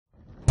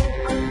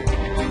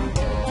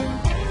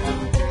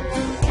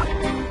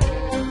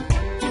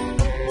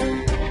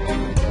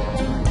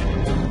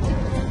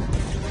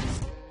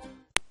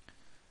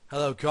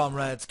Hello,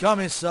 comrades.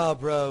 Commissar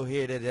Bro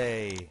here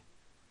today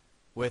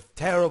with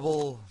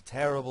terrible,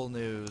 terrible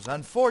news.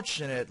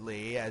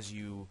 Unfortunately, as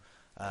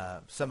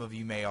some of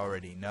you may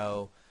already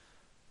know,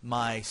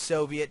 my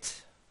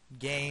Soviet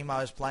game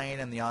I was playing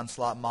in the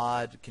Onslaught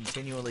mod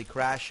continually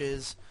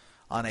crashes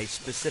on a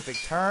specific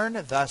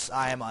turn, thus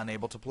I am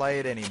unable to play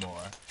it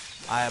anymore.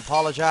 I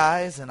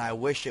apologize, and I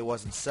wish it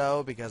wasn't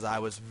so, because I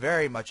was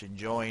very much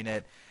enjoying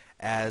it,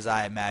 as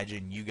I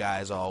imagine you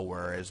guys all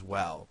were as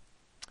well.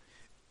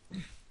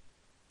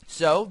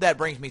 So, that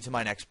brings me to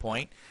my next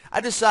point. I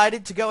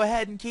decided to go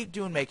ahead and keep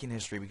doing Making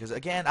History because,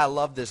 again, I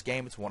love this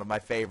game. It's one of my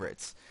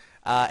favorites.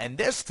 And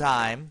this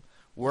time,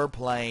 we're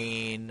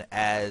playing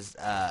as,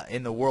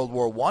 in the World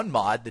War I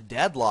mod, the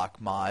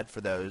Deadlock mod,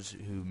 for those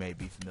who may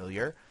be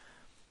familiar.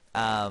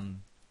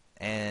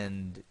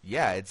 And,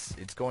 yeah,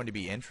 it's going to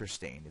be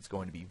interesting. It's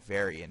going to be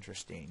very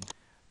interesting,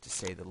 to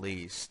say the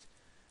least.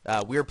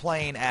 We're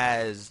playing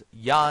as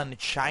Yan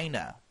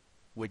China,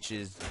 which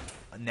is,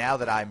 now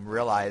that I'm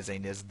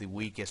realizing, is the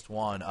weakest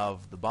one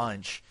of the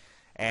bunch,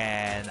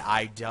 and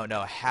I don't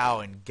know how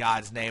in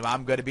God's name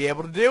I'm going to be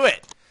able to do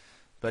it.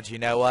 But you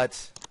know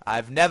what?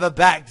 I've never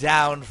backed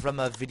down from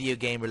a video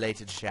game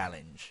related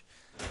challenge,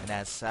 and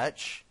as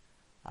such,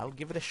 I'll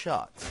give it a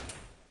shot,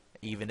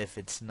 even if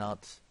it's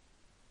not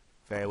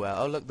very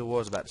well. Oh look, the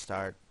war's about to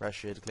start.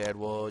 Russia declared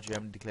war,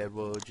 Germany declared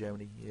war,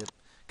 Germany, yep.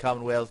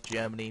 Commonwealth,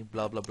 Germany,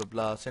 blah, blah, blah,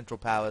 blah. Central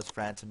Powers,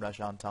 France and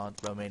Russia, Entente,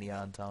 Romania,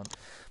 Entente.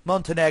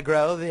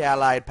 Montenegro, the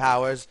Allied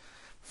Powers,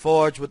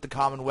 forged with the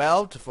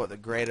Commonwealth for the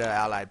greater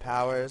Allied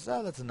Powers.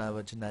 Oh, that's another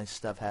bunch of nice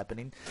stuff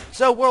happening.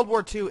 So, World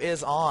War II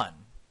is on.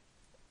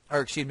 Or,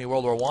 excuse me,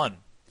 World War I.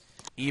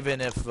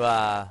 Even if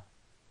we're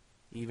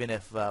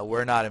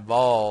not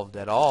involved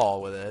at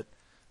all with it,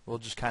 we'll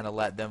just kind of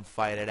let them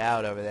fight it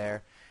out over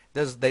there.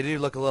 They do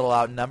look a little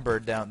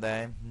outnumbered, don't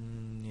they?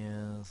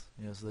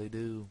 Yes, they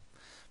do.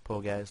 Poor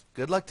guys.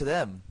 Good luck to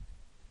them,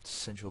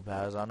 Central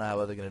Powers. I don't know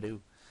how they're going to do.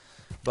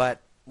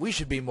 But we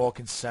should be more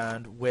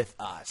concerned with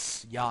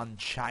us, Yan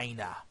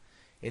China.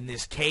 In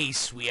this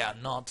case, we are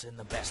not in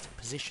the best of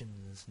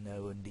positions.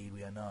 No, indeed,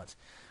 we are not.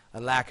 A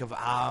lack of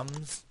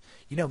arms.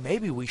 You know,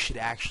 maybe we should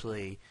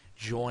actually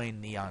join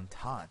the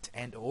Entente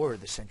and or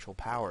the Central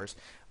Powers.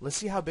 Let's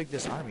see how big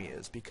this army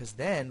is, because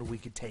then we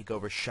could take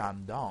over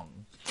Shandong,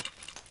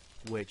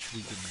 which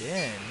we could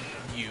then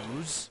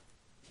use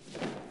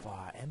for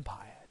our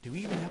empire. Do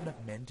we even have enough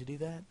men to do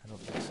that? I don't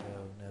think so.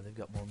 No, they've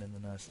got more men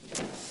than us.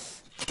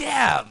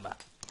 Damn!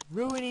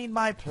 Ruining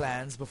my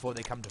plans before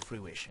they come to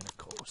fruition, of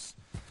course.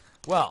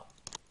 Well,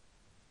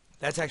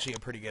 that's actually a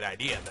pretty good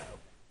idea, though.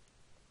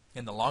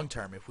 In the long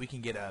term, if we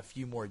can get a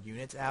few more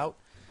units out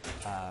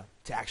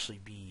to actually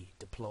be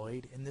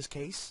deployed in this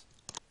case,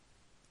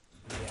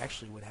 we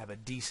actually would have a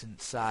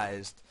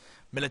decent-sized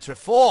military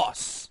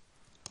force.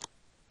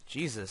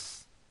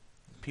 Jesus.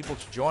 People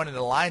joining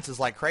alliances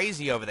like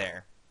crazy over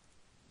there.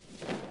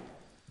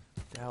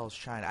 What the hell is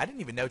China? I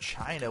didn't even know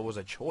China was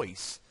a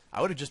choice.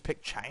 I would have just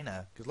picked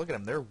China, because look at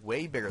them, they're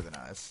way bigger than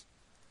us.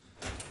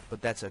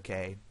 But that's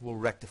okay. We'll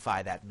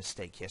rectify that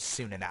mistake here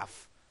soon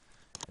enough.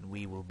 And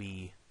we will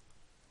be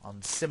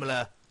on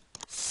similar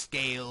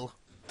scale.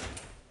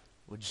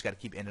 We just got to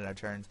keep ending our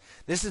turns.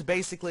 This is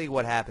basically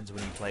what happens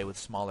when you play with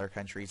smaller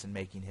countries and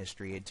Making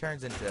History. It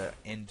turns into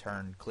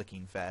in-turn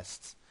clicking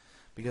fests,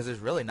 because there's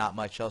really not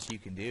much else you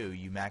can do.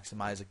 You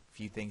maximize a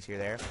few things here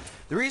there.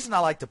 The reason I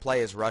like to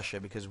play as Russia,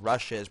 because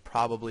Russia is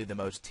probably the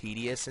most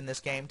tedious in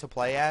this game to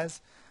play as,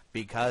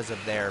 because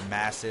of their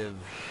massive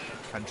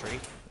country,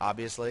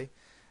 obviously.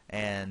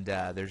 And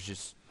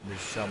there's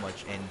so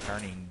much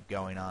in-turning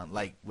going on,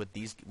 like with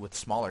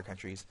smaller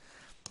countries.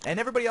 And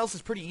everybody else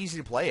is pretty easy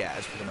to play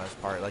as for the most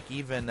part. Like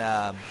even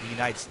the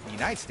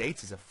United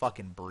States is a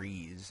fucking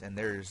breeze, and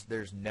there's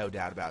no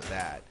doubt about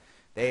that.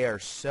 They are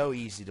so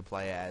easy to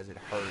play as. It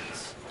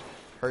hurts.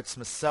 Hurts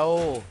my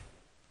soul.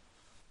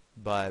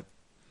 But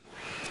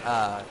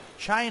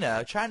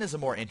China's a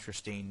more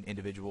interesting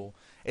individual,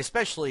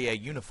 especially a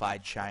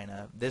unified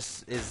China.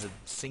 This is a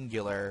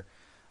singular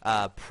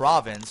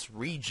province,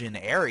 region,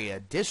 area,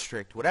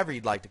 district, whatever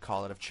you'd like to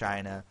call it, of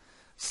China.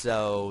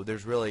 So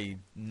there's really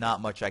not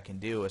much I can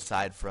do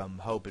aside from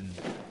hoping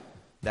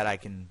that I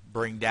can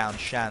bring down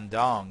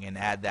Shandong and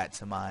add that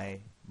to my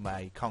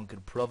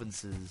conquered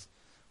provinces,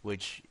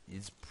 which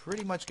is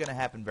pretty much going to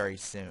happen very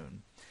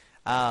soon.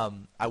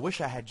 I wish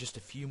I had just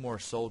a few more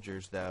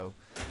soldiers, though,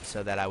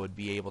 so that I would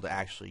be able to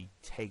actually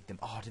take them.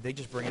 Oh, did they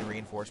just bring in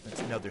reinforcements?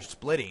 No, they're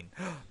splitting.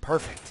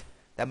 Perfect.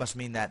 That must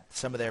mean that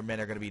some of their men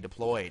are going to be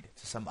deployed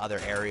to some other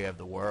area of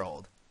the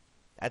world.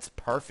 That's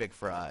perfect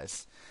for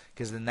us,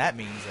 because then that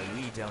means that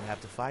we don't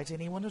have to fight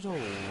anyone at all.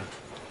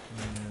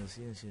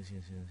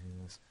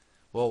 Yes.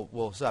 Well,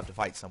 we'll still have to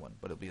fight someone,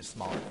 but it'll be a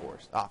smaller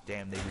force. Oh,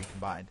 damn, they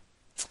recombined.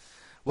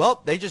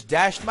 Well, they just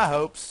dashed my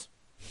hopes.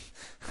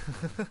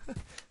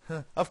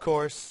 Of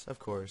course.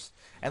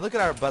 And look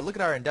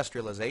at our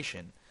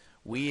industrialization.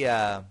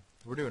 We're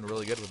doing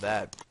really good with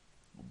that.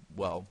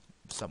 Well,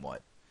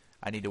 somewhat.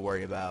 I need to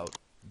worry about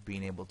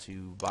being able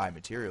to buy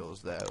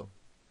materials, though,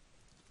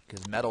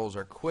 because metals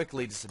are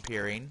quickly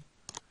disappearing.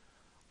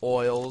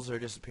 oils are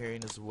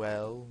disappearing as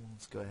well.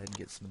 Let's go ahead and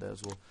get some of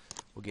those.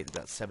 We'll get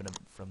about 7 of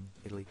them from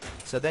Italy.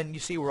 So then you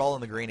see we're all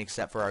in the green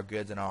except for our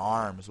goods and our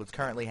arms. What's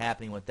currently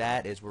happening with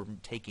that is we're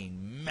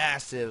taking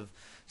massive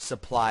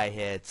supply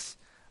hits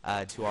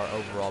to our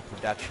overall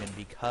production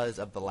because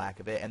of the lack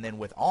of it. And then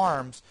with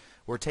arms,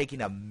 we're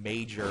taking a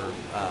major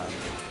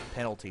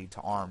penalty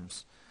to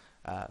arms.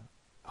 Oh,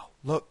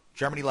 look,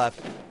 Germany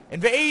left.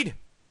 Invade!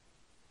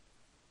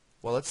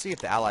 Well, let's see if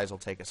the Allies will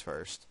take us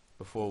first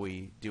before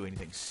we do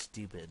anything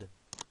stupid.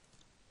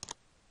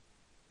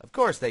 Of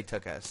course they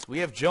took us. We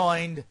have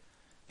joined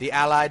the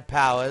Allied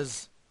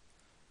powers,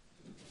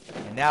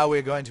 and now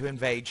we're going to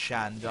invade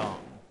Shandong.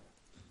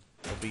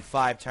 It'll be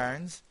 5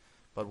 turns,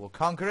 but we'll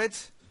conquer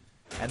it,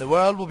 and the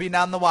world will be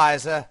none the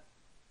wiser.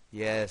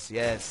 Yes,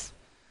 yes.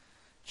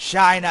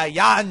 China,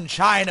 Yan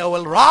China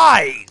will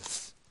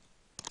rise!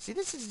 See,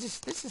 this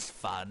is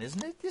fun,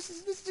 isn't it? This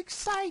is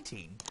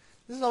exciting.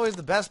 This is always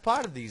the best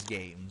part of these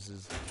games,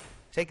 is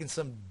taking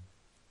some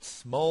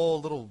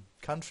small little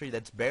country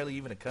that's barely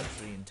even a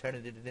country and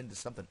turning it into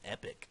something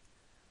epic.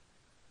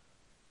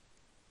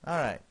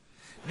 Alright.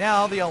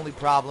 Now, the only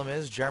problem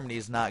is Germany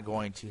is not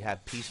going to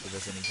have peace with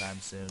us anytime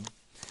soon.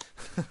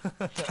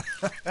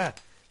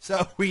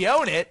 So, we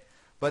own it,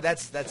 but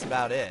that's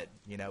about it.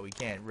 You know, we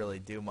can't really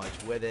do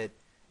much with it.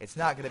 It's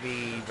not going to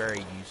be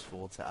very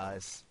useful to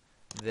us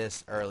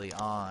this early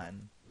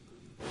on.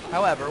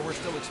 However, we're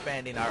still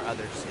expanding our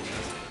other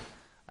cities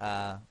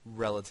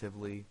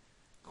relatively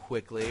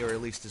quickly, or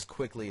at least as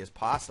quickly as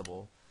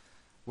possible.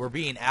 We're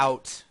being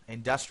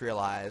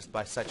out-industrialized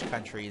by such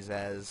countries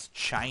as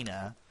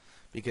China,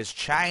 because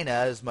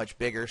China is much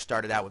bigger,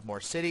 started out with more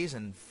cities,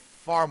 and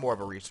far more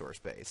of a resource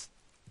base.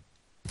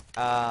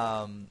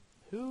 Well,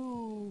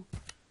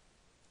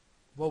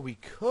 we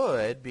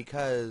could,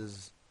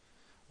 because...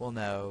 Well,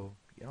 no.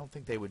 I don't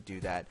think they would do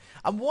that.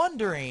 I'm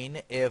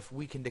wondering if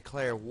we can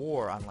declare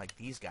war on, like,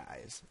 these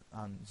guys,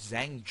 on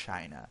Zhang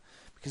China.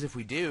 Because if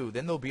we do,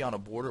 then they'll be on a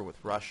border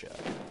with Russia.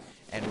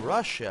 And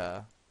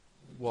Russia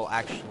will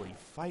actually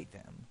fight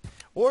them.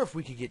 Or if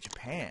we could get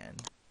Japan.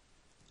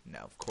 No,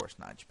 of course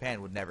not.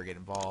 Japan would never get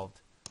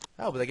involved.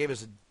 Oh, but they gave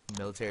us a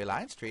military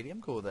alliance treaty.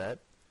 I'm cool with that.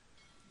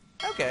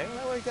 Okay, well,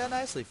 that worked out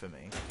nicely for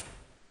me.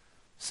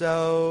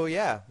 So,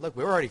 yeah. Look,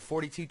 we're already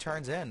 42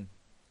 turns in.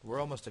 We're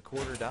almost a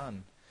quarter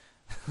done.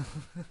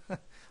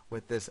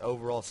 With this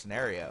overall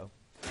scenario.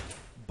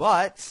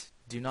 But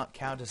do not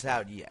count us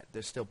out yet.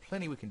 There's still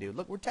plenty we can do.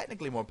 Look, we're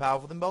technically more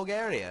powerful than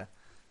Bulgaria.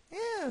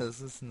 Yeah,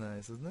 this is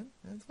nice, isn't it?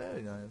 It's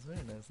very nice,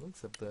 very nice. I'll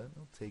accept that.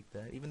 I'll take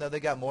that. Even though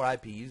they got more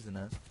IPUs than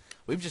us.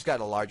 We've just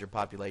got a larger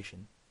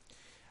population.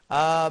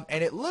 And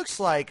it looks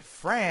like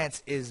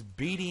France is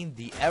beating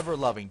the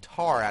ever-loving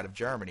tar out of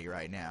Germany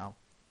right now.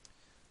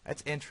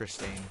 That's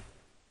interesting.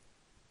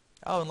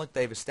 Oh, and look,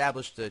 they've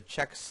established a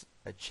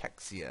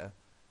Czechia.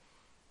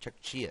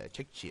 Chechia?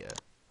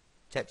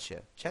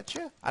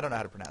 I don't know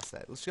how to pronounce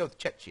that. Let's go with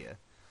Chechia.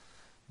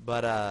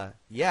 But,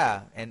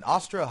 yeah, and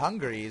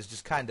Austro-Hungary is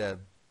just kind of...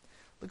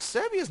 Look,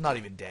 Serbia's not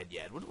even dead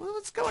yet.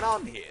 What's going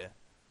on here?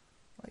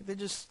 Like, they're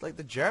just... Like,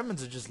 the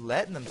Germans are just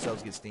letting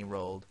themselves get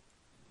steamrolled.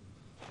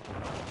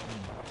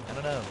 I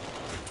don't know.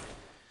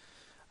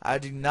 I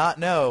do not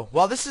know.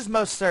 Well, this is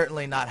most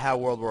certainly not how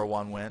World War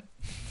I went.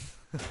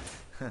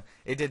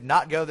 It did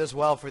not go this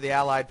well for the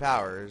Allied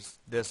powers,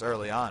 this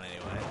early on,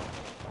 anyway.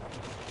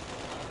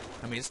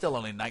 I mean, it's still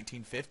only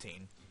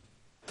 1915,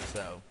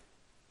 so,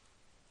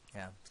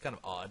 yeah, it's kind of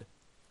odd.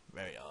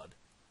 Very odd.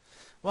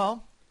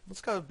 Well,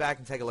 let's go back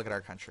and take a look at our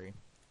country.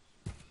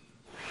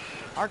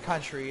 Our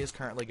country is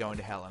currently going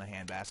to hell in a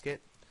handbasket.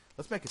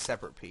 Let's make a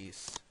separate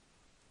piece.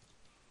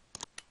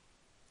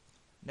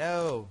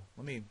 No,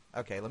 let me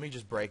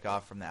just break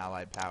off from the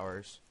Allied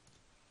powers.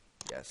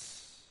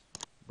 Yes,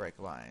 break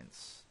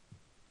alliance.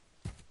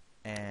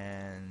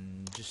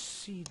 And just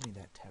cede me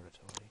that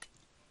territory.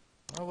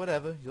 Or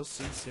whatever, you'll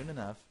see soon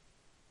enough.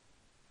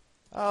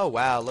 Oh,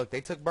 wow, look,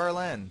 they took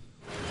Berlin.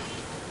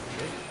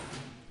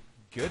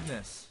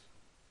 Goodness.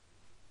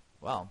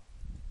 Well,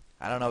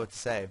 I don't know what to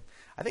say.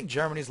 I think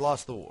Germany's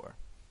lost the war.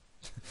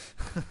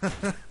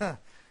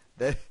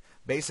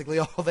 Basically,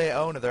 all they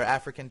own are their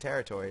African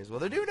territories.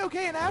 Well, they're doing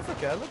okay in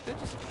Africa. Look, they're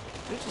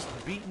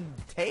just beating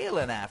tail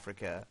in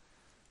Africa.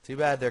 Too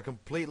bad they're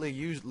completely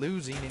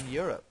losing in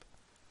Europe.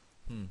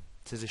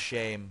 'Tis a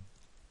shame.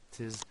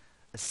 'Tis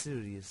a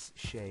serious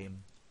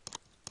shame.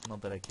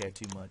 Not that I care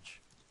too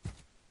much.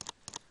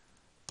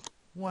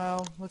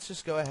 Well, let's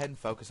just go ahead and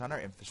focus on our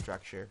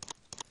infrastructure.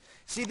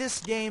 See,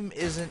 this game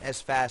isn't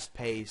as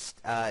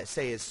fast-paced,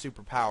 say, as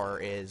Superpower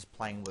is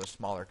playing with a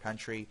smaller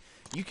country.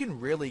 You can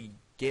really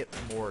get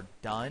more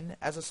done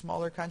as a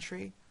smaller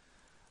country.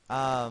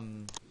 I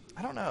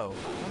don't know.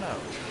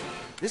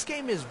 This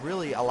game is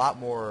really a lot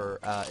more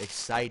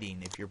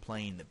exciting if you're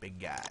playing the big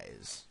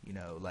guys. You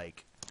know,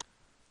 like...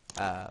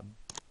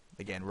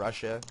 again,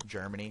 Russia,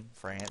 Germany,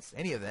 France,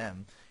 any of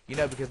them, you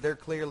know, because they're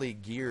clearly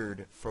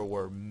geared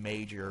for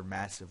major,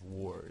 massive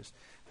wars.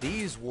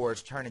 These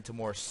wars turn into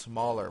more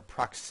smaller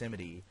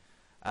proximity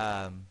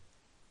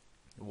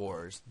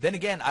wars. Then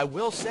again, I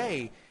will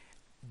say,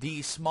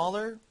 the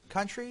smaller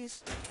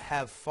countries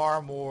have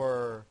far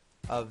more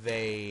of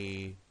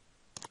a,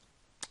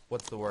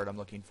 what's the word I'm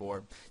looking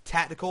for?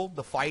 Tactical.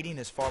 The fighting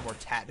is far more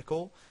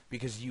tactical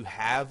because you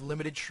have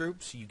limited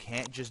troops. You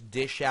can't just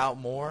dish out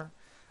more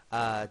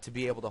to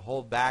be able to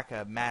hold back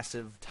a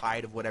massive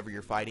tide of whatever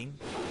you're fighting.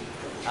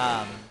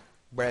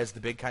 Whereas the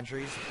big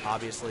countries,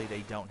 obviously,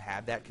 they don't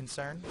have that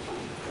concern.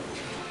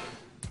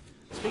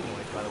 Speaking of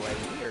which, by the way,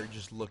 we are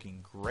just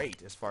looking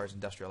great as far as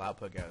industrial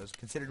output goes.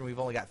 Considering we've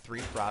only got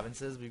 3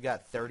 provinces, we've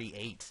got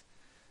 38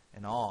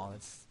 in all.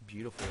 It's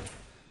beautiful.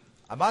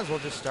 I might as well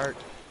just start.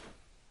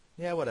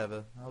 Yeah,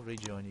 whatever. I'll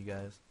rejoin you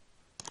guys.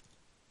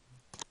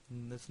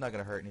 It's not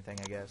going to hurt anything,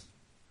 I guess.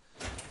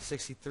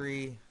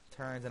 63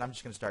 turns, and I'm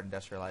just going to start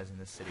industrializing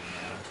this city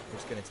now.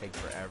 It's going to take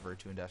forever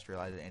to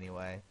industrialize it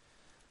anyway.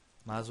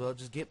 Might as well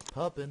just get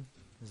pumping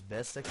as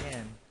best I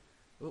can.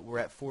 Ooh, we're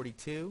at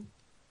 42.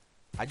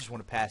 I just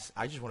want to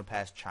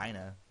pass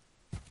China.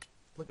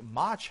 Look at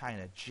my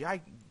China,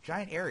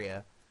 giant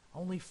area,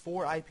 only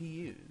 4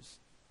 IPUs.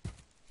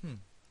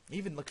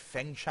 Even look,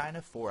 Feng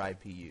China, 4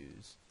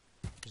 IPUs.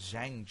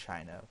 Zhang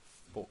China,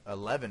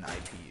 11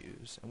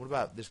 IPUs. And what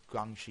about this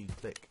Guangxi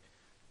click?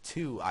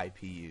 2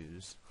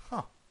 IPUs.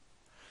 Huh.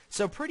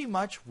 So pretty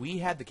much we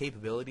had the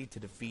capability to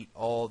defeat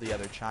all the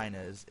other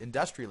Chinas,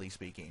 industrially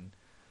speaking,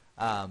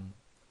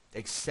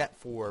 except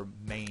for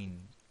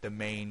the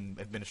main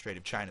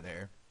administrative China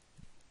there.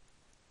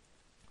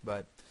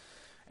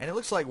 And it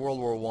looks like World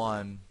War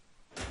I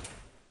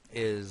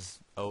is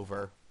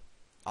over.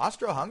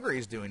 Austro-Hungary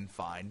is doing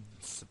fine,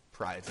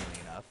 surprisingly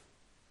enough.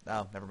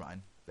 Oh, never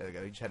mind. There we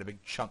go. You just had a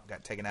big chunk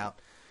got taken out.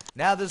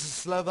 Now this is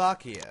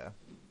Slovakia.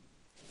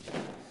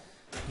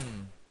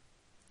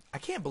 I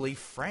can't believe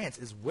France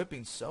is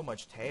whipping so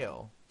much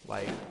tail.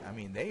 Like, I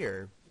mean, they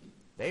are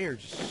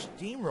just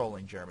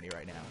steamrolling Germany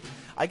right now.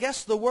 I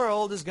guess the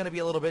world is going to be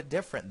a little bit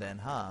different then,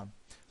 huh?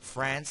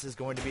 France is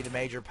going to be the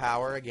major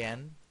power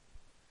again.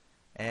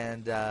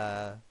 And,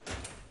 yeah,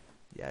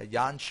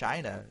 Yan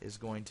China is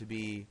going to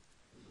be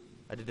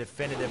a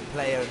definitive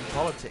player in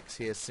politics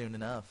here soon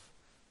enough.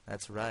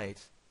 That's right.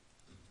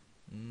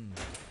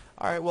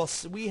 Alright, well,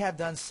 so we have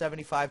done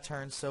 75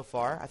 turns so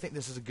far. I think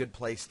this is a good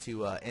place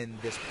to end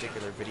this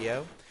particular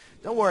video.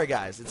 Don't worry,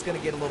 guys. It's going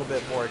to get a little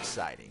bit more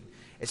exciting.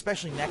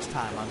 Especially next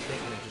time, I'm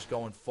thinking of just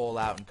going full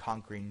out and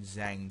conquering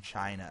Zhang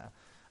China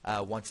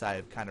once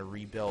I've kind of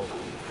rebuilt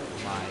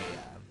my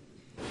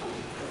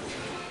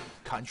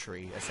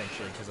country,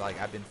 essentially, because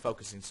I've been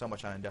focusing so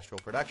much on industrial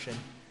production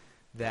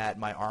that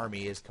my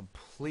army is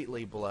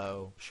completely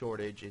below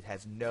shortage. It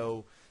has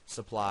no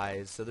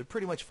supplies, so they're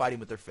pretty much fighting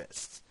with their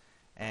fists.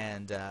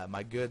 And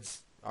my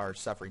goods are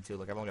suffering too.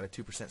 Look, I've only got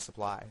a 2%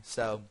 supply.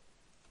 So,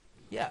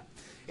 yeah,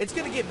 it's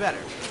going to get better.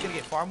 It's going to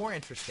get far more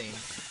interesting.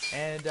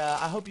 And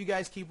I hope you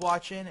guys keep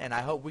watching, and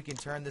I hope we can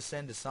turn this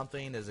into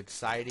something as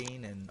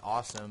exciting and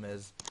awesome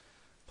as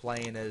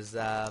playing as,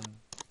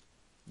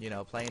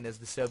 playing as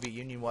the Soviet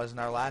Union was in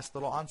our last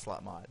little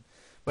Onslaught mod.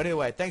 But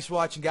anyway, thanks for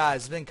watching,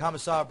 guys. It's been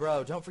Commissar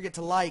Bro. Don't forget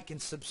to like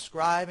and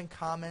subscribe and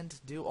comment,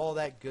 do all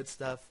that good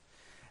stuff.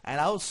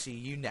 And I will see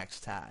you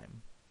next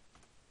time.